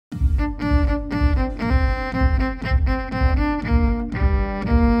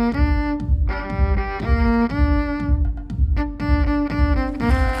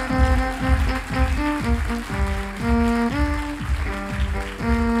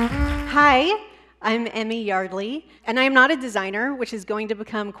Hi, I'm Emmy Yardley, and I am not a designer, which is going to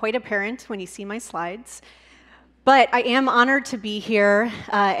become quite apparent when you see my slides. But I am honored to be here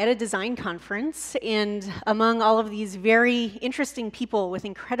at a design conference and among all of these very interesting people with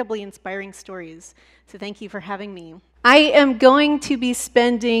incredibly inspiring stories. So thank you for having me. I am going to be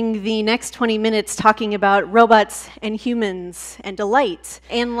spending the next 20 minutes talking about robots and humans and delight.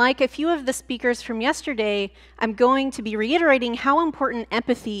 And like a few of the speakers from yesterday, I'm going to be reiterating how important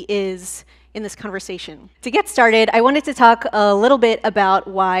empathy is in this conversation. To get started, I wanted to talk a little bit about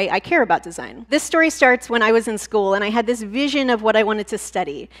why I care about design. This story starts when I was in school and I had this vision of what I wanted to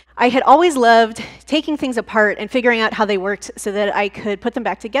study. I had always loved taking things apart and figuring out how they worked so that I could put them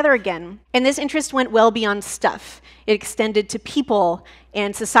back together again. And this interest went well beyond stuff. It extended to people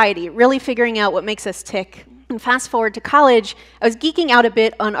and society, really figuring out what makes us tick. And fast forward to college, I was geeking out a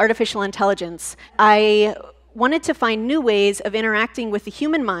bit on artificial intelligence. I wanted to find new ways of interacting with the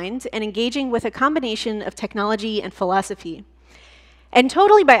human mind and engaging with a combination of technology and philosophy. And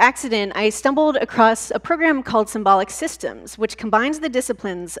totally by accident, I stumbled across a program called Symbolic Systems, which combines the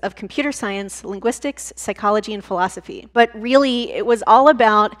disciplines of computer science, linguistics, psychology, and philosophy. But really, it was all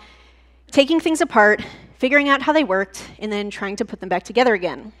about taking things apart, figuring out how they worked, and then trying to put them back together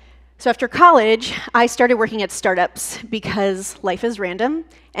again. So after college, I started working at startups because life is random,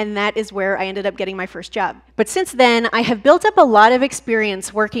 and that is where I ended up getting my first job. But since then, I have built up a lot of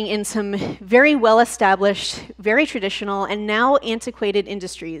experience working in some very well-established, very traditional, and now antiquated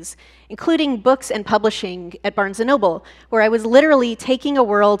industries, including books and publishing at Barnes & Noble, where I was literally taking a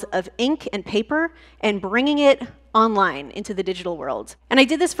world of ink and paper and bringing it online into the digital world. And I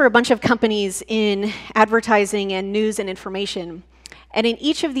did this for a bunch of companies in advertising and news and information. And in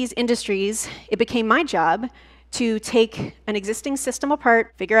each of these industries, it became my job to take an existing system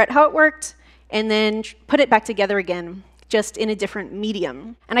apart, figure out how it worked, and then put it back together again, just in a different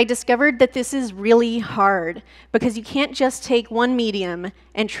medium. And I discovered that this is really hard, because you can't just take one medium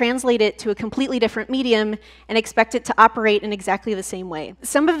and translate it to a completely different medium and expect it to operate in exactly the same way.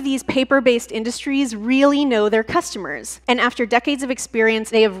 Some of these paper-based industries really know their customers, and after decades of experience,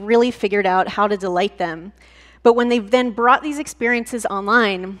 they have really figured out how to delight them. But when they've then brought these experiences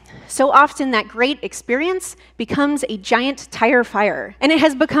online, so often that great experience becomes a giant tire fire. And it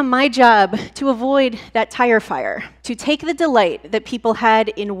has become my job to avoid that tire fire, to take the delight that people had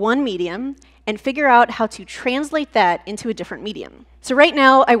in one medium and figure out how to translate that into a different medium. So right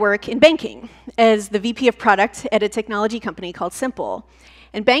now, I work in banking as the VP of product at a technology company called Simple.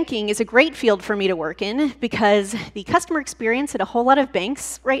 And banking is a great field for me to work in because the customer experience at a whole lot of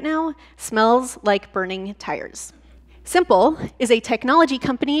banks right now smells like burning tires. Simple is a technology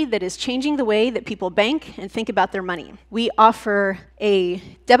company that is changing the way that people bank and think about their money. We offer a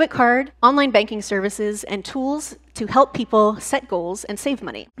debit card, online banking services, and tools to help people set goals and save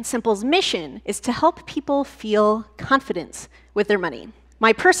money. And Simple's mission is to help people feel confidence with their money.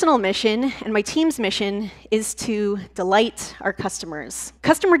 My personal mission and my team's mission is to delight our customers.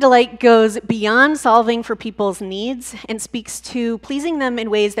 Customer delight goes beyond solving for people's needs and speaks to pleasing them in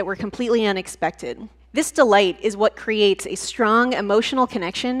ways that were completely unexpected. This delight is what creates a strong emotional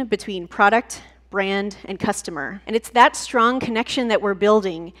connection between product, brand, and customer. And it's that strong connection that we're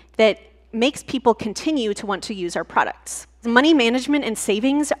building that makes people continue to want to use our products. Money management and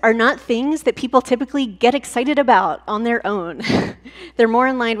savings are not things that people typically get excited about on their own. They're more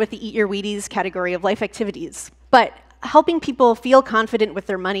in line with the Eat Your Wheaties category of life activities. But helping people feel confident with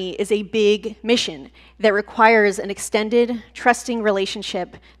their money is a big mission that requires an extended, trusting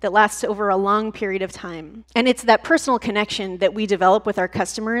relationship that lasts over a long period of time. And it's that personal connection that we develop with our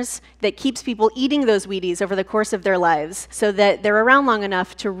customers that keeps people eating those Wheaties over the course of their lives so that they're around long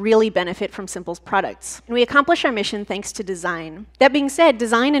enough to really benefit from Simple's products. And we accomplish our mission thanks to design. That being said,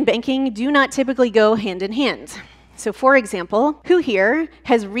 design and banking do not typically go hand in hand. So for example, who here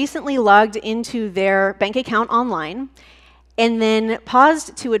has recently logged into their bank account online and then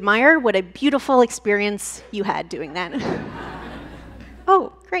paused to admire what a beautiful experience you had doing that?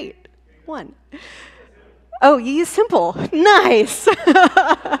 Oh, great. One. Oh, you use Simple. Nice.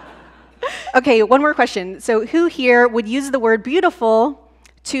 Okay, one more question. So who here would use the word beautiful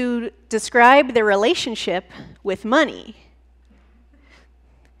to describe their relationship with money?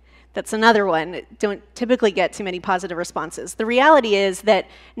 That's another one. Don't typically get too many positive responses. The reality is that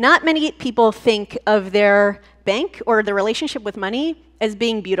not many people think of their bank or their relationship with money as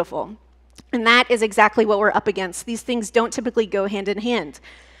being beautiful. And that is exactly what we're up against. These things don't typically go hand in hand.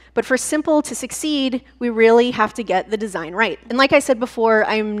 But for Simple to succeed, we really have to get the design right. And like I said before,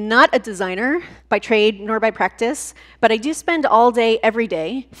 I'm not a designer by trade nor by practice, but I do spend all day, every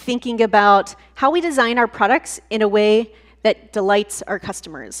day, thinking about how we design our products in a way that delights our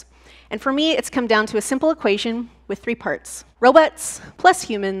customers. And for me, it's come down to a simple equation with 3 parts. Robots plus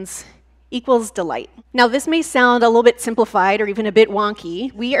humans equals delight. Now, this may sound a little bit simplified or even a bit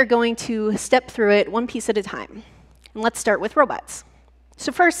wonky. We are going to step through it one piece at a time. And let's start with robots.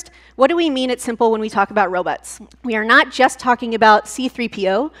 So first, what do we mean at Simple when we talk about robots? We are not just talking about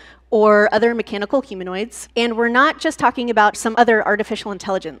C-3PO or other mechanical humanoids, and we're not just talking about some other artificial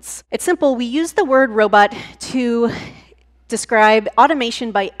intelligence. At Simple, we use the word robot to describe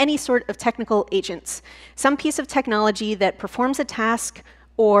automation by any sort of technical agents, some piece of technology that performs a task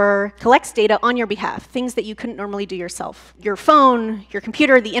or collects data on your behalf, things that you couldn't normally do yourself. Your phone, your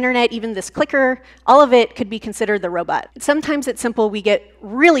computer, the internet, even this clicker, all of it could be considered the robot. Sometimes at Simple, we get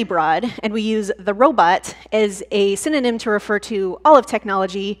really broad, and we use the robot as a synonym to refer to all of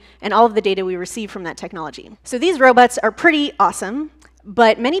technology and all of the data we receive from that technology. So these robots are pretty awesome.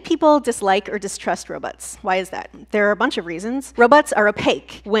 But many people dislike or distrust robots. Why is that? There are a bunch of reasons. Robots are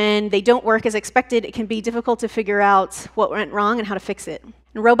opaque. When they don't work as expected, it can be difficult to figure out what went wrong and how to fix it.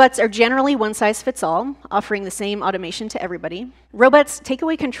 And robots are generally one-size-fits-all, offering the same automation to everybody. Robots take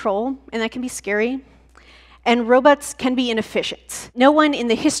away control, and that can be scary. And robots can be inefficient. No one in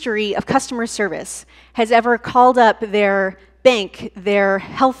the history of customer service has ever called up their bank, their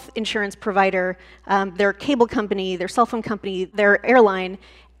health insurance provider, their cable company, their cell phone company, their airline,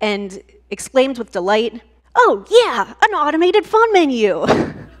 and exclaimed with delight, "Oh yeah, an automated phone menu."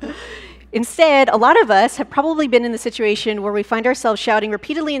 Instead, a lot of us have probably been in the situation where we find ourselves shouting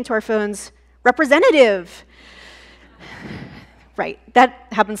repeatedly into our phones, "Representative!" Right, that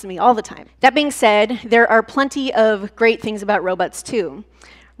happens to me all the time. That being said, there are plenty of great things about robots too.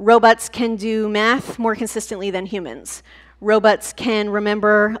 Robots can do math more consistently than humans. Robots can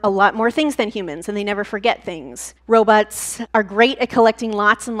remember a lot more things than humans, and they never forget things. Robots are great at collecting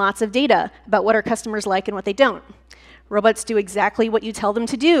lots and lots of data about what our customers like and what they don't. Robots do exactly what you tell them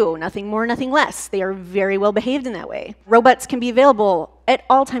to do, nothing more, nothing less. They are very well behaved in that way. Robots can be available at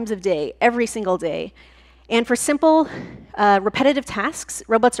all times of day, every single day. And for simple, repetitive tasks,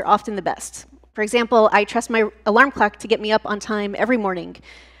 robots are often the best. For example, I trust my alarm clock to get me up on time every morning.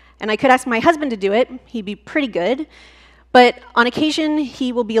 And I could ask my husband to do it. He'd be pretty good. But on occasion,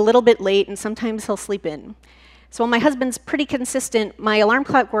 he will be a little bit late, and sometimes he'll sleep in. So while my husband's pretty consistent, my alarm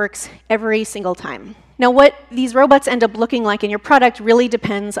clock works every single time. Now, what these robots end up looking like in your product really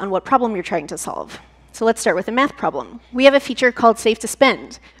depends on what problem you're trying to solve. So let's start with a math problem. We have a feature called Safe to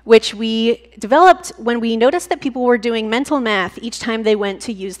Spend, which we developed when we noticed that people were doing mental math each time they went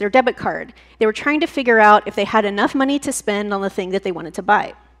to use their debit card. They were trying to figure out if they had enough money to spend on the thing that they wanted to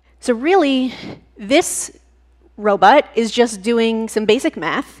buy. So really, this robot is just doing some basic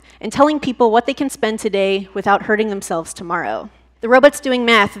math and telling people what they can spend today without hurting themselves tomorrow. The robot's doing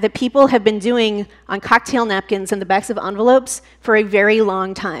math that people have been doing on cocktail napkins and the backs of envelopes for a very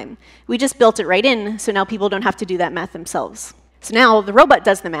long time. We just built it right in, so now people don't have to do that math themselves. So now the robot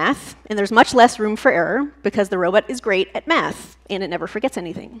does the math, and there's much less room for error because the robot is great at math, and it never forgets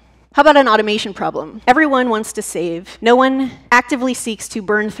anything. How about an automation problem? Everyone wants to save. No one actively seeks to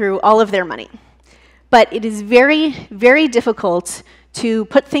burn through all of their money. But it is very, very difficult to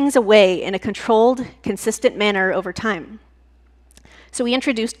put things away in a controlled, consistent manner over time. So we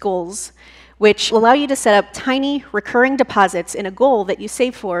introduced goals, which allow you to set up tiny, recurring deposits in a goal that you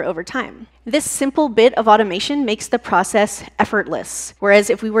save for over time. This simple bit of automation makes the process effortless, whereas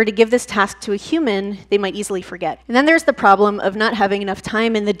if we were to give this task to a human, they might easily forget. And then there's the problem of not having enough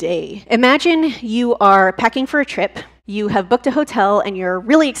time in the day. Imagine you are packing for a trip, you have booked a hotel, and you're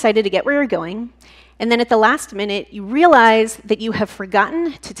really excited to get where you're going. And then at the last minute, you realize that you have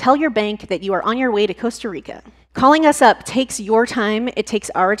forgotten to tell your bank that you are on your way to Costa Rica. Calling us up takes your time, it takes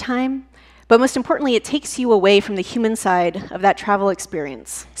our time, but most importantly, it takes you away from the human side of that travel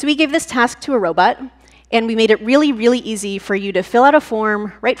experience. So we gave this task to a robot, and we made it really, really easy for you to fill out a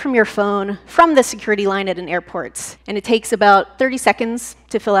form right from your phone from the security line at an airport. And it takes about 30 seconds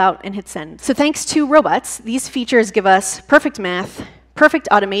to fill out and hit send. So thanks to robots, these features give us perfect math, perfect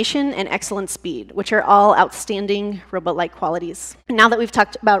automation, and excellent speed, which are all outstanding robot-like qualities. And now that we've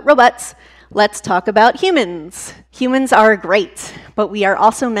talked about robots, let's talk about humans. Humans are great, but we are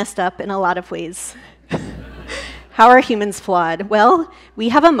also messed up in a lot of ways. How are humans flawed? Well, we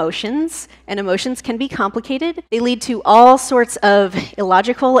have emotions, and emotions can be complicated. They lead to all sorts of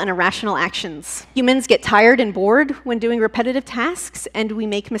illogical and irrational actions. Humans get tired and bored when doing repetitive tasks, and we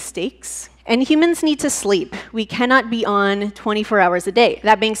make mistakes. And humans need to sleep. We cannot be on 24 hours a day.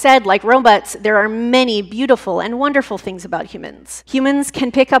 That being said, like robots, there are many beautiful and wonderful things about humans. Humans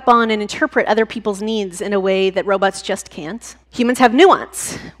can pick up on and interpret other people's needs in a way that robots just can't. Humans have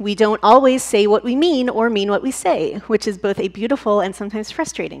nuance. We don't always say what we mean or mean what we say, which is both a beautiful and sometimes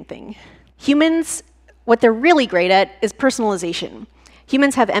frustrating thing. Humans, what they're really great at is personalization.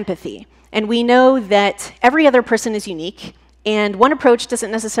 Humans have empathy, and we know that every other person is unique, and one approach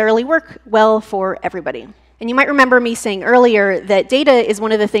doesn't necessarily work well for everybody. And you might remember me saying earlier that data is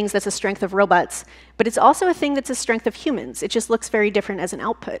one of the things that's a strength of robots, but it's also a thing that's a strength of humans. It just looks very different as an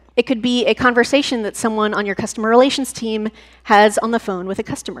output. It could be a conversation that someone on your customer relations team has on the phone with a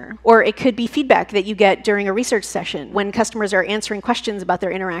customer. Or it could be feedback that you get during a research session when customers are answering questions about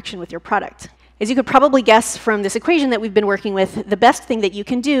their interaction with your product. As you could probably guess from this equation that we've been working with, the best thing that you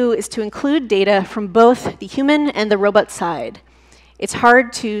can do is to include data from both the human and the robot side. It's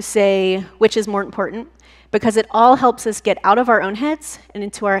hard to say which is more important, because it all helps us get out of our own heads and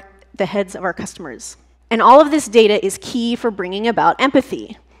into the heads of our customers. And all of this data is key for bringing about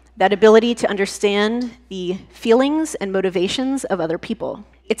empathy, that ability to understand the feelings and motivations of other people.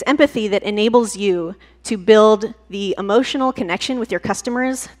 It's empathy that enables you to build the emotional connection with your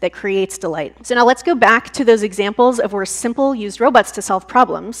customers that creates delight. So now let's go back to those examples of where Simple used robots to solve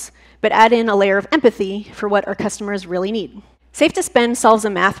problems, but add in a layer of empathy for what our customers really need. Safe to Spend solves a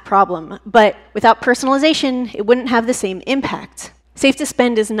math problem, but without personalization, it wouldn't have the same impact. Safe to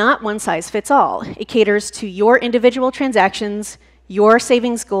Spend is not one size fits all. It caters to your individual transactions, your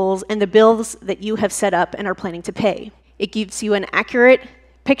savings goals, and the bills that you have set up and are planning to pay. It gives you an accurate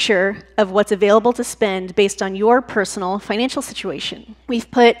picture of what's available to spend based on your personal financial situation. We've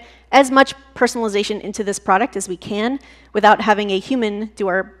put as much personalization into this product as we can without having a human do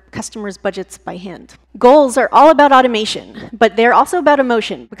our customers' budgets by hand. Goals are all about automation, but they're also about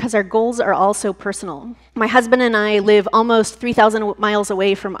emotion because our goals are all so personal. My husband and I live almost 3,000 miles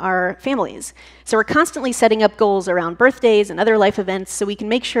away from our families, so we're constantly setting up goals around birthdays and other life events so we can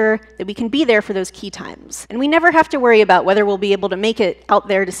make sure that we can be there for those key times. And we never have to worry about whether we'll be able to make it out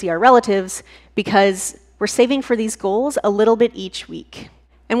there to see our relatives because we're saving for these goals a little bit each week.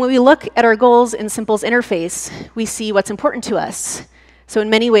 And when we look at our goals in Simple's interface, we see what's important to us. So in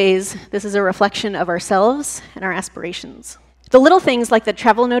many ways, this is a reflection of ourselves and our aspirations. The little things like the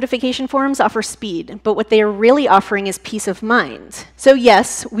travel notification forms offer speed, but what they are really offering is peace of mind. So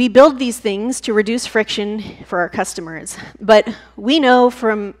yes, we build these things to reduce friction for our customers, but we know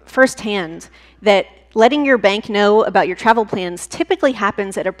from firsthand that letting your bank know about your travel plans typically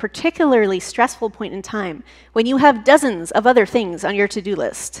happens at a particularly stressful point in time when you have dozens of other things on your to-do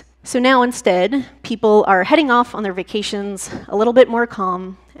list. So now instead, people are heading off on their vacations a little bit more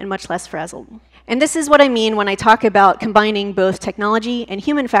calm and much less frazzled. And this is what I mean when I talk about combining both technology and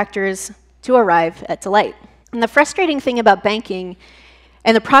human factors to arrive at delight. And the frustrating thing about banking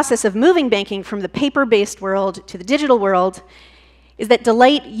and the process of moving banking from the paper-based world to the digital world is that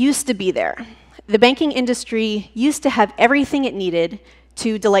delight used to be there. The banking industry used to have everything it needed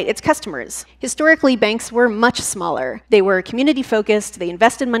to delight its customers. Historically, banks were much smaller. They were community-focused, they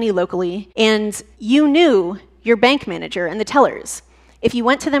invested money locally, and you knew your bank manager and the tellers. If you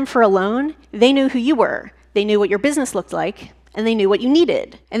went to them for a loan, they knew who you were, they knew what your business looked like, and they knew what you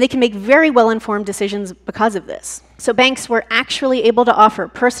needed. And they can make very well-informed decisions because of this. So banks were actually able to offer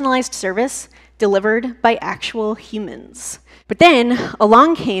personalized service delivered by actual humans. But then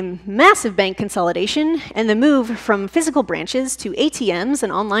along came massive bank consolidation and the move from physical branches to ATMs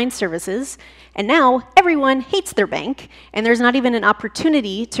and online services, and now everyone hates their bank, and there's not even an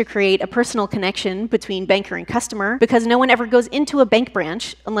opportunity to create a personal connection between banker and customer because no one ever goes into a bank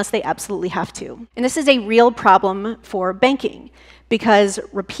branch unless they absolutely have to. And this is a real problem for banking because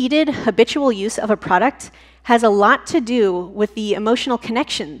repeated habitual use of a product has a lot to do with the emotional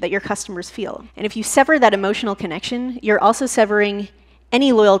connection that your customers feel. And if you sever that emotional connection, you're also severing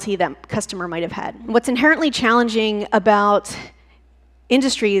any loyalty that customer might have had. What's inherently challenging about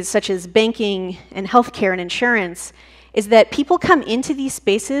industries such as banking and healthcare and insurance is that people come into these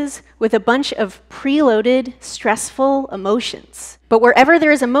spaces with a bunch of preloaded, stressful emotions. But wherever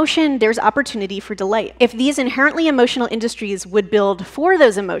there is emotion, there's opportunity for delight. If these inherently emotional industries would build for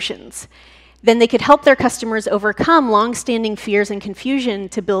those emotions, then they could help their customers overcome long-standing fears and confusion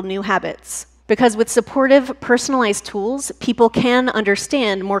to build new habits. Because with supportive, personalized tools, people can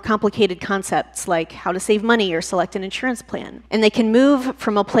understand more complicated concepts like how to save money or select an insurance plan. And they can move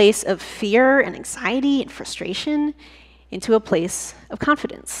from a place of fear and anxiety and frustration into a place of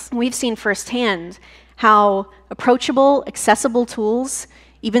confidence. We've seen firsthand how approachable, accessible tools,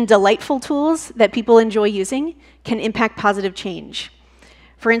 even delightful tools that people enjoy using, can impact positive change.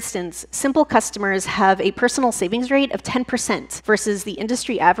 For instance, simple customers have a personal savings rate of 10% versus the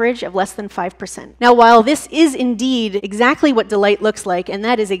industry average of less than 5%. Now, while this is indeed exactly what delight looks like, and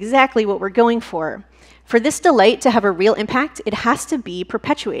that is exactly what we're going for this delight to have a real impact, it has to be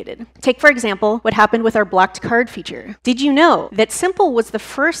perpetuated. Take, for example, what happened with our blocked card feature. Did you know that Simple was the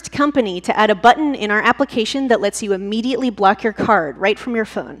first company to add a button in our application that lets you immediately block your card right from your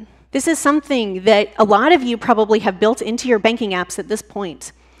phone? This is something that a lot of you probably have built into your banking apps at this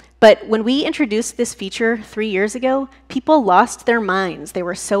point. But when we introduced this feature 3 years ago, people lost their minds. They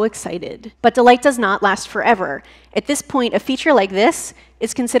were so excited. But delight does not last forever. At this point, a feature like this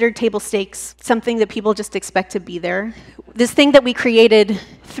is considered table stakes, something that people just expect to be there. This thing that we created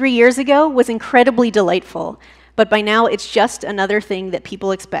 3 years ago was incredibly delightful. But by now, it's just another thing that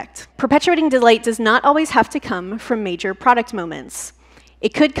people expect. Perpetuating delight does not always have to come from major product moments.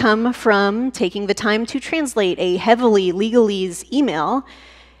 It could come from taking the time to translate a heavily legalese email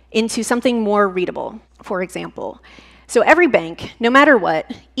into something more readable, for example. So every bank, no matter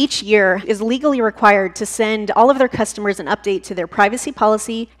what, each year is legally required to send all of their customers an update to their privacy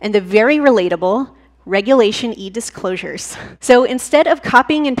policy and the very relatable Regulation E disclosures. So instead of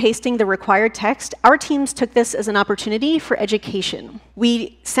copying and pasting the required text, our teams took this as an opportunity for education.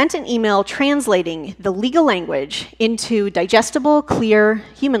 We sent an email translating the legal language into digestible, clear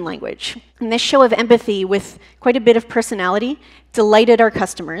human language. And this show of empathy with quite a bit of personality delighted our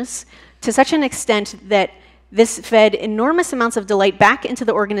customers to such an extent that this fed enormous amounts of delight back into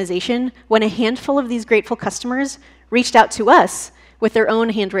the organization when a handful of these grateful customers reached out to us with their own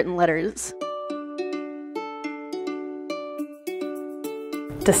handwritten letters.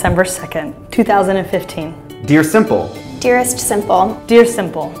 December 2nd, 2015. Dear Simple. Dearest Simple. Dear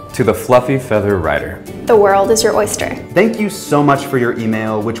Simple. To the fluffy feather rider. The world is your oyster. Thank you so much for your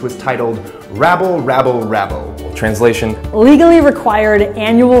email, which was titled Rabble, Rabble, Rabble. Translation: legally required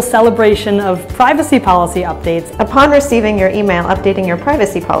annual celebration of privacy policy updates. Upon receiving your email updating your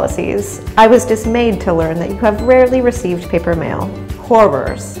privacy policies, I was dismayed to learn that you have rarely received paper mail.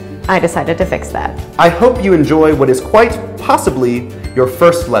 Horrors. I decided to fix that. I hope you enjoy what is quite possibly your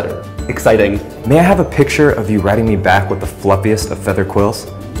first letter. Exciting. May I have a picture of you writing me back with the fluffiest of feather quills?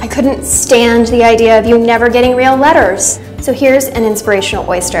 I couldn't stand the idea of you never getting real letters. So here's an inspirational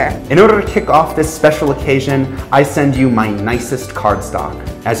oyster. In order to kick off this special occasion, I send you my nicest cardstock.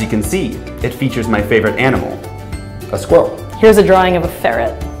 As you can see, it features my favorite animal, a squirrel. Here's a drawing of a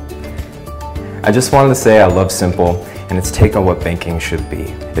ferret. I just wanted to say I love Simple and its take on what banking should be.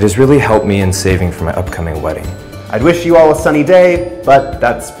 It has really helped me in saving for my upcoming wedding. I'd wish you all a sunny day, but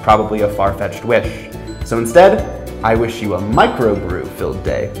that's probably a far-fetched wish. So instead, I wish you a microbrew-filled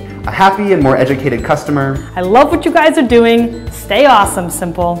day. A happy and more educated customer. I love what you guys are doing. Stay awesome,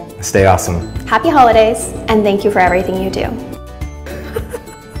 Simple. Stay awesome. Happy holidays, and thank you for everything you do.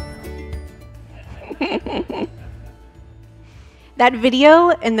 That video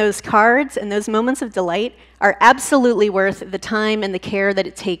and those cards and those moments of delight are absolutely worth the time and the care that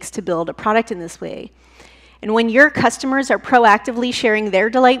it takes to build a product in this way. And when your customers are proactively sharing their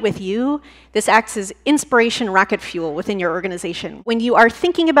delight with you, this acts as inspiration rocket fuel within your organization. When you are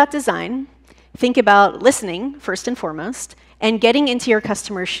thinking about design, think about listening, first and foremost, and getting into your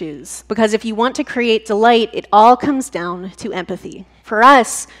customer's shoes. Because if you want to create delight, it all comes down to empathy. For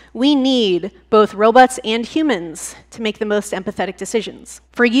us, we need both robots and humans to make the most empathetic decisions.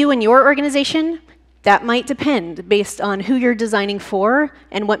 For you and your organization, that might depend based on who you're designing for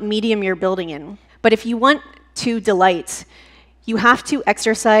and what medium you're building in. But if you want to delight, you have to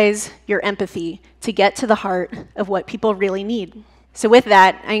exercise your empathy to get to the heart of what people really need. So with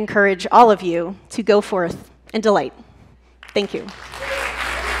that, I encourage all of you to go forth and delight. Thank you.